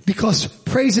again, because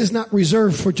praise is not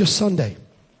reserved for just Sunday.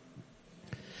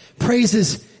 Praise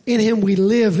is in him we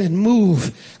live and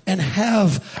move and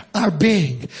have our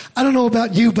being. I don't know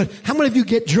about you, but how many of you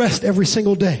get dressed every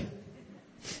single day?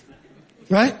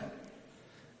 Right?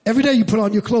 Every day you put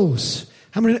on your clothes.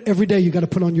 How many every day you got to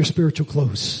put on your spiritual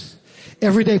clothes?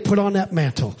 Every day put on that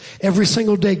mantle. Every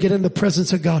single day get in the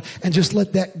presence of God and just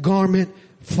let that garment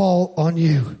fall on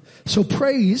you. So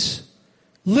praise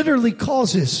literally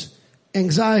causes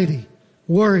anxiety,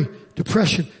 worry,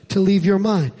 depression to leave your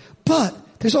mind. But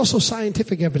there's also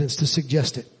scientific evidence to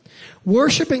suggest it.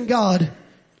 Worshiping God,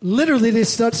 literally there's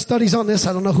studies on this.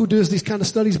 I don't know who does these kind of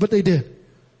studies, but they did.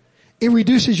 It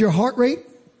reduces your heart rate,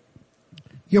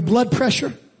 your blood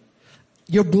pressure,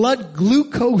 your blood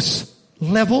glucose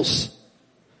levels,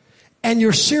 and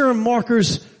your serum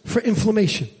markers for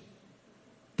inflammation.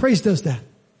 Praise does that.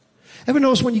 Ever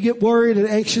notice when you get worried and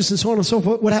anxious and so on and so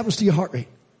forth, what happens to your heart rate?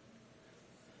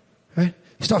 Right?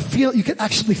 You start feeling, you can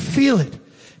actually feel it.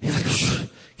 You're like,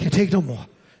 can't take no more.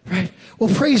 Right?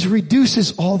 Well, praise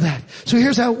reduces all that. So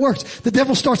here's how it works. The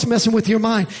devil starts messing with your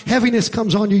mind. Heaviness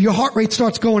comes on you. Your heart rate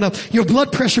starts going up. Your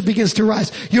blood pressure begins to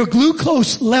rise. Your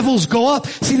glucose levels go up.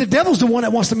 See, the devil's the one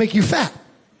that wants to make you fat.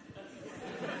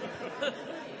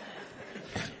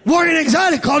 Worry and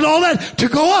anxiety cause all that to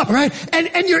go up, right?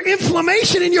 And your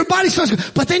inflammation in your body starts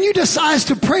going. But then you decide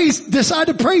to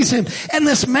praise him. And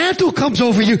this mantle comes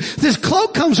over you. This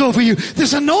cloak comes over you.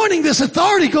 This anointing, this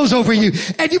authority goes over you.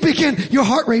 And your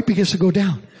heart rate begins to go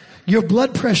down. Your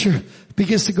blood pressure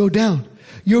begins to go down.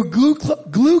 Your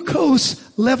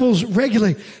glucose levels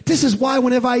regulate. This is why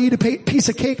whenever I eat a piece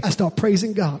of cake, I start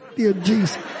praising God. Dear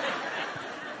Jesus.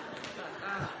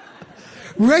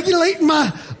 Regulating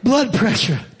my blood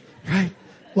pressure. Right?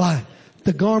 Why?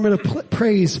 The garment of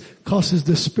praise causes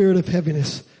the spirit of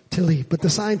heaviness to leave. But the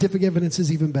scientific evidence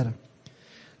is even better.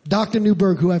 Dr.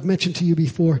 Newberg, who I've mentioned to you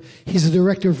before, he's the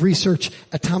director of research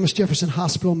at Thomas Jefferson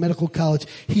Hospital Medical College.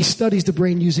 He studies the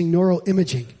brain using neural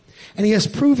imaging. And he has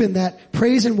proven that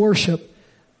praise and worship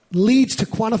leads to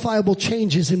quantifiable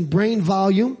changes in brain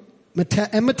volume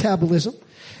and metabolism,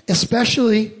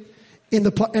 especially and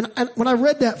when I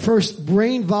read that first,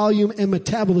 brain volume and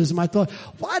metabolism, I thought,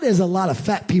 why there's a lot of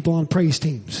fat people on praise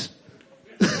teams?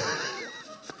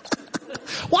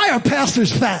 Why are pastors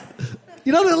fat?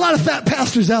 You know, there's a lot of fat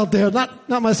pastors out there, not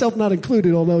myself not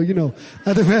included, although,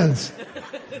 that depends.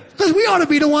 Because we ought to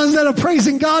be the ones that are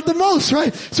praising God the most,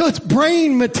 right? So it's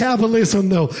brain metabolism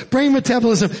though. Brain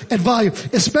metabolism and volume,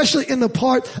 especially in the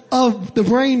part of the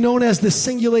brain known as the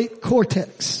cingulate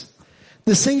cortex.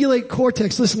 The cingulate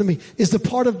cortex, listen to me, is the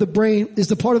part of the brain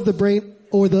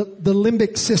or the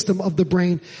limbic system of the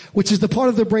brain, which is the part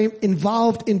of the brain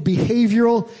involved in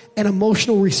behavioral and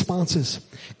emotional responses,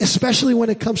 especially when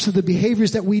it comes to the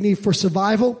behaviors that we need for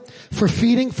survival, for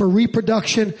feeding, for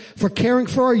reproduction, for caring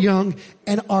for our young,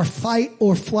 and our fight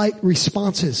or flight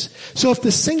responses. So if the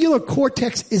cingulate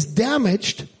cortex is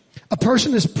damaged, a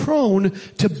person is prone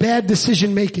to bad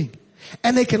decision making.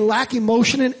 And they can lack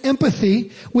emotion and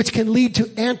empathy, which can lead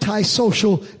to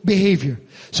antisocial behavior.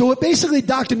 So what basically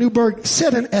Dr. Newberg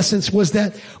said in essence was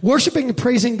that worshiping and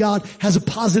praising God has a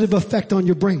positive effect on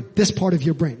your brain, this part of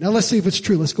your brain. Now let's see if it's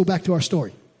true. Let's go back to our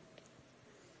story.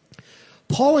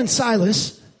 Paul and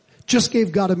Silas just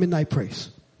gave God a midnight praise.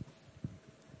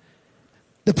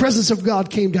 The presence of God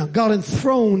came down. God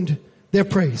enthroned their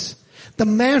praise. The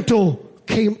mantle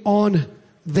came on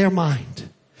their mind.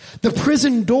 The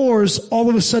prison doors all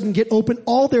of a sudden get open.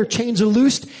 All their chains are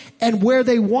loosed. And where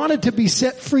they wanted to be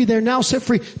set free, they're now set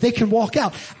free. They can walk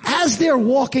out. As they're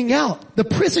walking out, the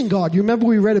prison guard, you remember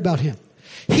we read about him.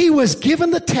 He was given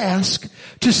the task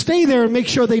to stay there and make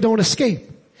sure they don't escape.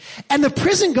 And the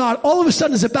prison guard all of a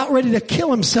sudden is about ready to kill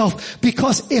himself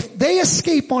because if they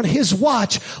escape on his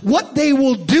watch, what they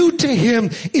will do to him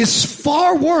is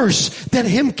far worse than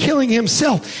him killing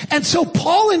himself. And so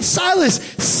Paul and Silas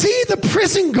see the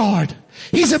prison guard.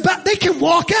 They can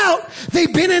walk out.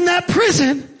 They've been in that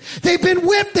prison. They've been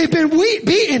whipped. They've been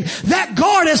beaten. That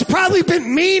guard has probably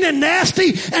been mean and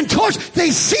nasty and tortured.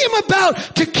 They see him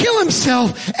about to kill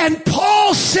himself. And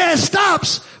Paul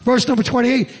stops. Verse number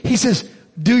 28. He says,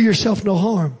 do yourself no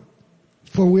harm,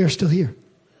 for we are still here.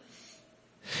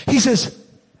 He says,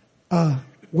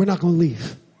 we're not going to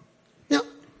leave. Now,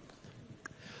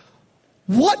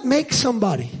 what makes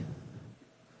somebody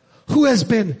who has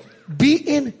been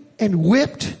beaten and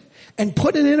whipped and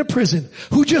put in a prison,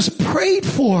 who just prayed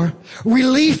for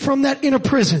relief from that inner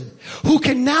prison, who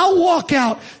can now walk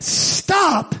out,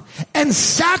 stop, and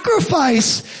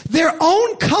sacrifice their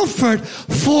own comfort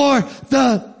for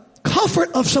the comfort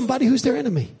of somebody who's their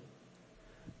enemy?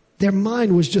 Their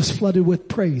mind was just flooded with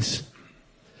praise.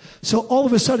 So all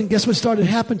of a sudden, guess what started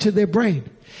happening to their brain?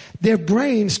 their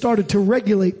brain started to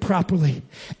regulate properly,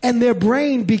 and their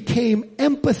brain became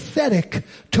empathetic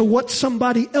to what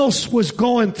somebody else was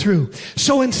going through.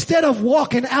 So instead of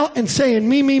walking out and saying,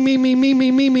 me,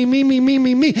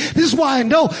 this is why I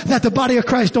know that the body of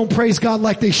Christ don't praise God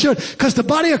like they should, because the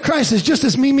body of Christ is just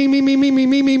as me,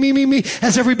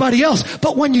 as everybody else.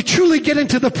 But when you truly get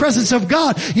into the presence of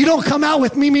God, you don't come out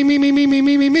with me.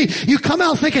 You come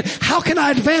out thinking, how can I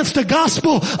advance the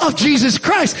gospel of Jesus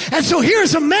Christ? And so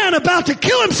here's a man about to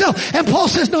kill himself. And Paul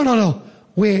says, no,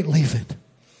 we ain't leaving.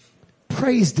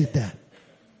 Praise did that.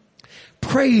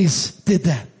 Praise did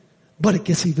that. But it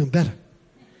gets even better.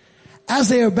 As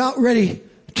they are about ready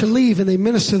to leave and they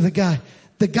minister to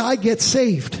the guy gets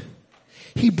saved.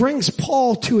 He brings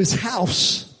Paul to his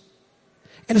house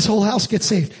and his whole house gets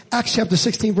saved. Acts chapter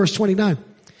 16 verse 29.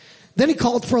 Then he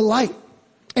called for a light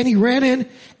and he ran in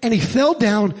and he fell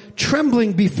down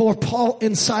trembling before Paul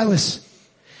and Silas.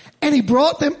 And he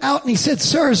brought them out and he said,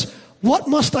 sirs, what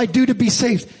must I do to be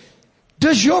saved?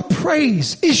 Is your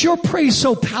praise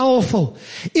so powerful?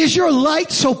 Is your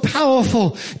light so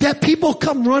powerful that people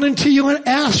come running to you and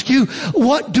ask you,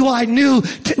 what do I need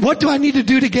to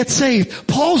do to get saved?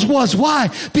 Paul's was. Why?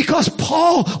 Because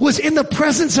Paul was in the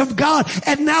presence of God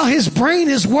and now his brain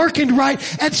is working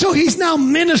right. And so he's now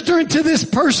ministering to this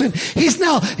person. He's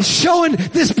now showing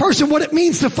this person what it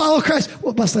means to follow Christ.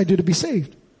 What must I do to be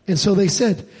saved? And so they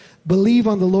said, believe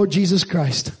on the Lord Jesus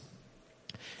Christ,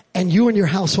 and you and your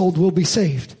household will be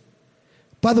saved.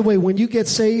 By the way, when you get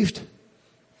saved,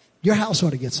 your house ought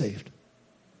to get saved.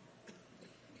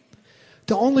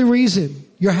 The only reason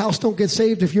your house don't get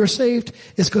saved if you're saved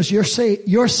is because you're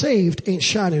saved ain't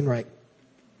shining right.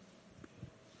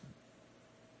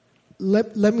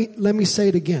 Let me say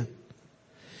it again.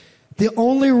 The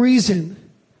only reason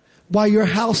why your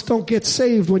house don't get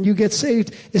saved when you get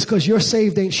saved is because you're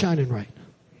saved ain't shining right.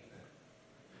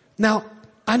 Now,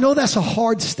 I know that's a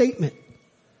hard statement,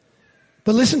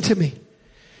 but listen to me.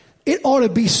 It ought to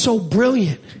be so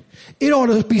brilliant. It ought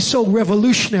to be so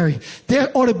revolutionary.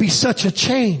 There ought to be such a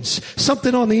change.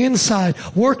 Something on the inside,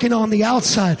 working on the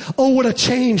outside. Oh, what a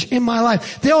change in my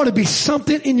life. There ought to be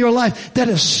something in your life that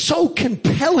is so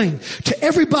compelling to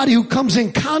everybody who comes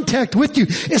in contact with you,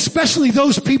 especially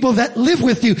those people that live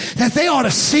with you, that they ought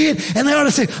to see it and they ought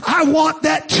to say, I want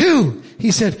that too.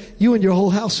 He said, you and your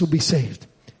whole house will be saved.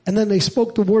 And then they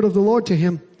spoke the word of the Lord to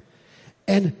him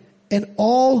and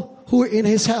all who were in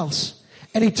his house.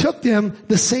 And he took them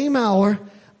the same hour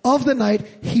of the night.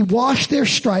 He washed their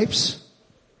stripes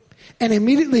and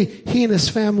immediately he and his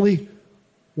family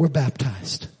were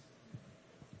baptized.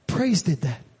 Praise did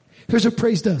that. Here's what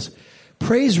praise does.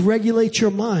 Praise regulates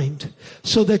your mind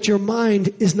so that your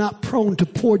mind is not prone to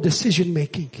poor decision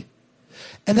making.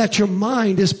 And that your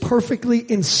mind is perfectly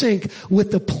in sync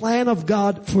with the plan of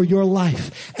God for your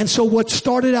life. And so what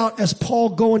started out as Paul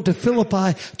going to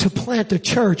Philippi to plant a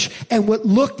church and what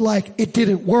looked like it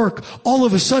didn't work, all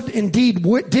of a sudden indeed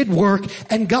did work.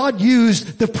 And God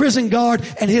used the prison guard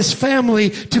and his family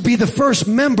to be the first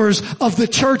members of the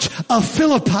church of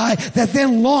Philippi that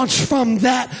then launched from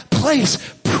that place.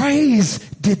 Praise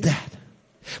did that.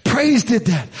 Praise did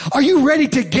that. Are you ready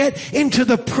to get into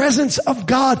the presence of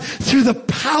God through the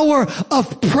power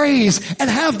of praise and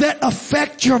have that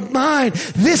affect your mind?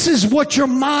 This is what your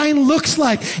mind looks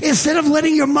like. Instead of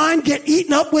letting your mind get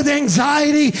eaten up with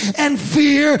anxiety and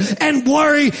fear and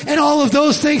worry and all of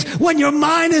those things, when your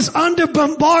mind is under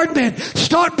bombardment,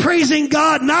 start praising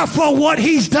God not for what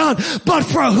he's done, but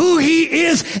for who he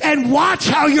is, and watch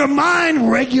how your mind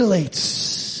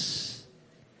regulates.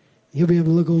 You'll be able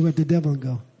to look over at the devil and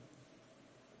go,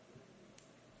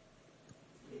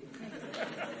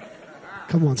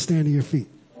 come on, stand to your feet.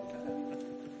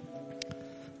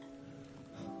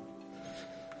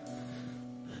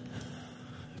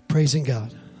 Praising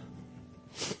God.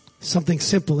 Something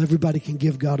simple. Everybody can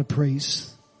give God a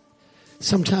praise.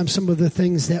 Sometimes some of the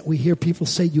things that we hear people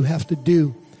say you have to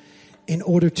do in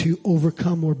order to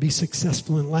overcome or be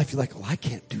successful in life, you're like, oh, I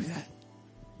can't do that.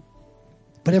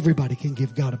 But everybody can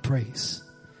give God a praise.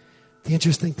 The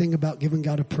interesting thing about giving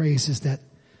God a praise is that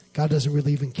God doesn't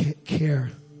really even care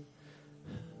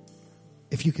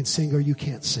if you can sing or you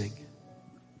can't sing.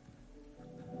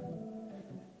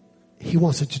 He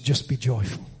wants it to just be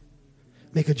joyful.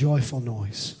 Make a joyful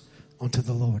noise unto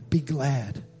the Lord. Be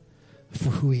glad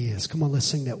for who he is. Come on, let's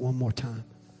sing that one more time.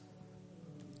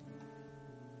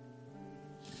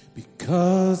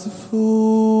 Because of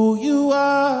who you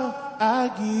are, I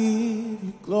give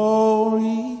you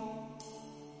glory.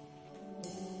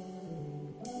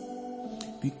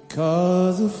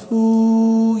 Because of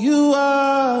who you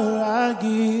are, I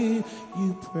give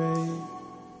you praise.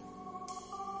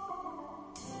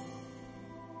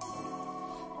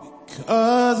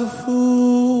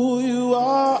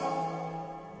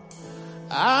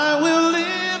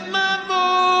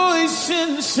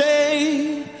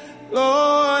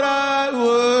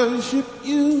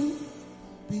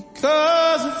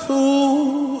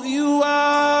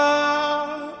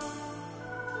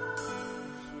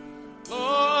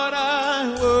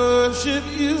 worship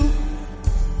you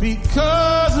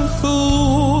because of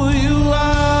who you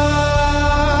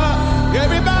are.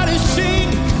 Everybody sing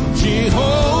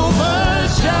Jehovah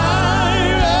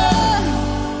Jireh,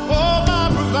 oh my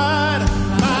provider,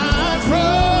 my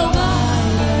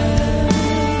provider.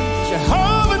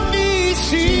 Jehovah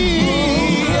Nissi,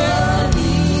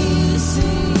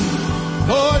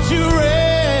 Lord you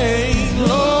reign,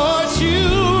 Lord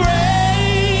you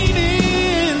reign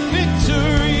in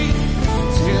victory.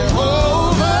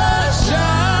 Jehovah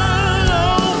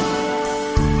Shalom,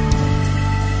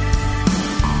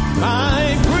 my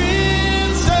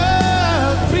Prince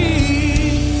of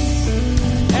Peace,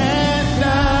 and I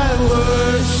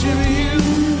worship you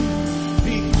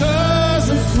because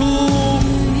of who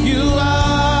you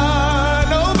are.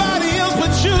 Nobody else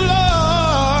but you,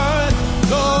 Lord.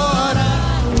 Lord, I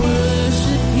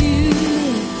Worship you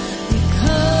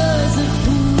because of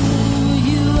who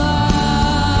you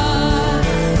are.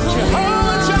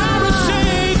 Jehovah Jireh,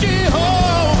 say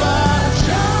Jehovah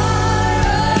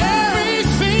Jireh.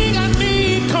 Everything I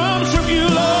need comes from you,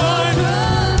 Lord.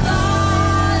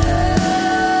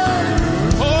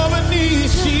 Jehovah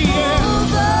Nissi,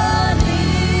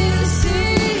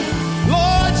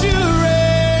 Lord you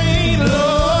reign,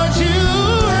 Lord you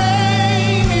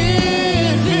reign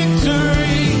in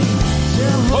victory.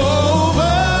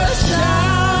 Jehovah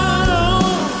Shalom,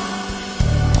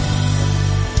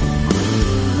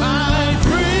 my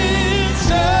Prince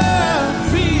of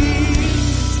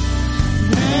Peace,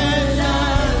 and I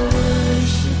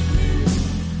worship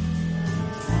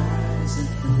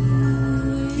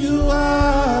you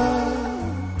are.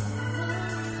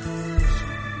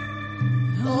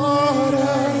 Lord, I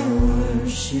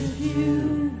worship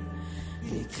you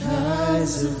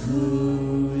because of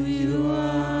who you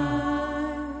are.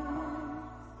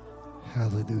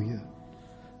 Hallelujah.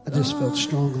 I just felt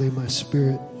strongly in my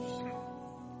spirit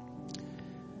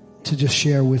to just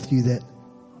share with you that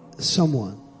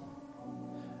someone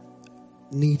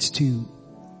needs to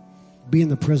be in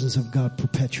the presence of God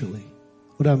perpetually.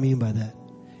 What do I mean by that?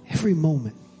 Every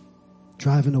moment,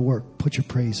 driving to work, put your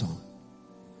praise on.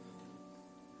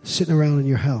 Sitting around in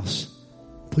your house,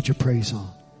 put your praise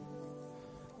on.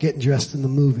 Getting dressed in the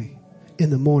morning,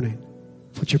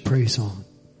 put your praise on.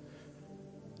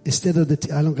 Instead of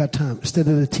I don't got time. Instead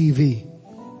of the TV,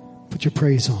 put your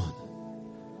praise on.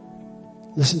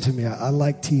 Listen to me. I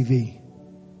like TV.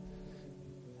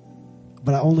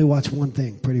 But I only watch one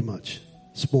thing, pretty much.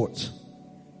 Sports.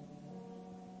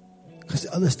 Because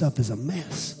the other stuff is a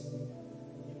mess.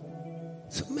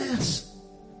 It's a mess.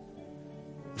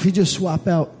 If you just swap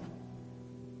out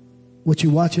what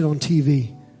you watch it on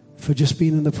TV for just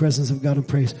being in the presence of God and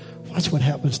praise, watch what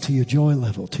happens to your joy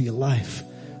level, to your life,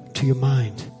 to your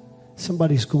mind.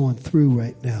 Somebody's going through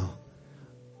right now.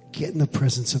 Get in the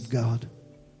presence of God.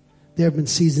 There have been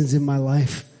seasons in my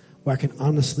life where I can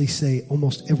honestly say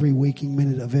almost every waking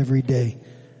minute of every day,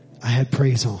 I had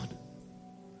praise on.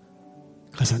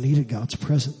 Because I needed God's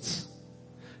presence.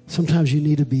 Sometimes you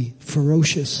need to be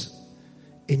ferocious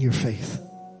in your faith.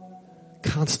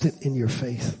 Constant in your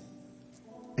faith.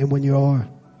 And when you are,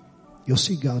 you'll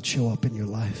see God show up in your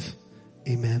life.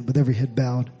 Amen. With every head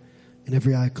bowed and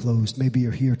every eye closed, maybe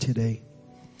you're here today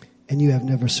and you have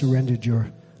never surrendered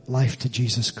your life to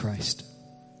Jesus Christ.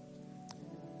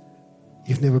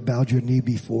 You've never bowed your knee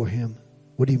before him.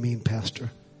 What do you mean,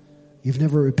 Pastor? You've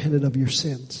never repented of your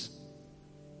sins.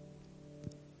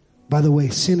 By the way,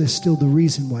 sin is still the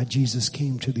reason why Jesus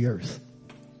came to the earth.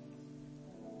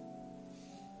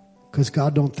 Because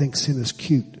God don't think sin is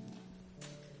cute.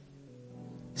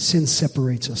 Sin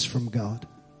separates us from God.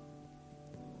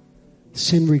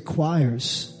 Sin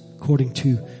requires, according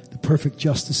to the perfect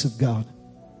justice of God,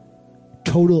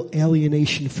 total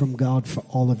alienation from God for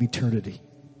all of eternity.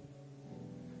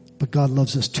 But God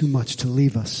loves us too much to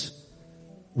leave us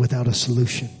without a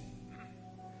solution.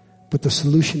 But the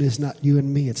solution is not you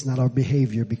and me. It's not our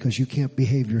behavior, because you can't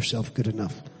behave yourself good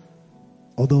enough.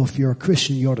 Although if you're a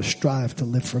Christian, you ought to strive to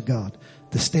live for God.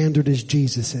 The standard is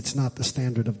Jesus. It's not the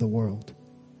standard of the world.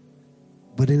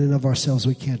 But in and of ourselves,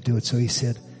 we can't do it. So he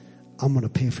said, I'm going to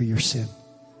pay for your sin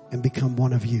and become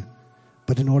one of you.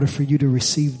 But in order for you to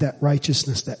receive that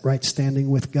righteousness, that right standing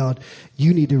with God,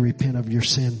 you need to repent of your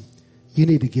sin. You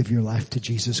need to give your life to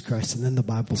Jesus Christ. And then the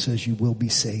Bible says you will be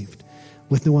saved.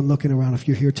 With no one looking around, if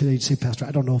you're here today, you say, Pastor,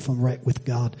 I don't know if I'm right with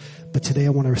God, but today I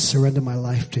want to surrender my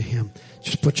life to him.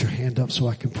 Just put your hand up so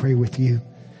I can pray with you.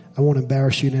 I won't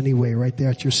embarrass you in any way. Right there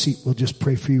at your seat, we'll just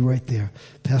pray for you right there.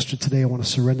 Pastor, today I want to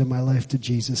surrender my life to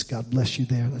Jesus. God bless you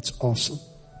there. That's awesome.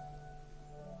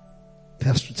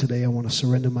 Pastor, today I want to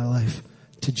surrender my life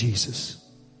to Jesus.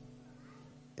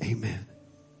 Amen.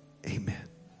 Amen.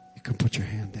 You You can put your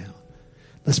hand down.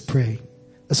 Let's pray.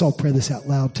 Let's all pray this out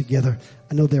loud together.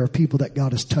 I know there are people that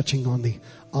God is touching on the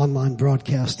online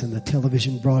broadcast and the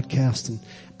television broadcast and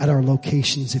at our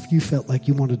locations. If you felt like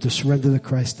you wanted to surrender to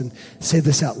Christ, and say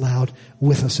this out loud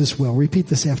with us as well. Repeat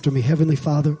this after me. Heavenly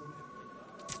Father,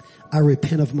 I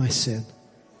repent of my sin.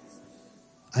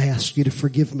 I ask you to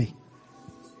forgive me.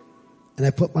 And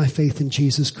I put my faith in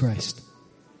Jesus Christ.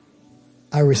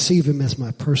 I receive him as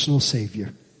my personal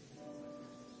Savior.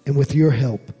 And with your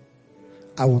help,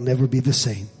 I will never be the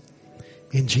same.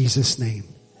 In Jesus' name.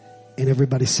 And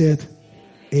everybody said,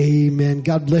 amen.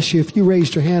 God bless you. If you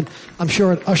raised your hand, I'm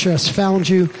sure an usher has found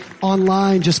you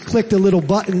online. Just click the little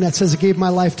button that says I gave my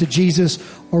life to Jesus,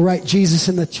 or write Jesus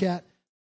in the chat.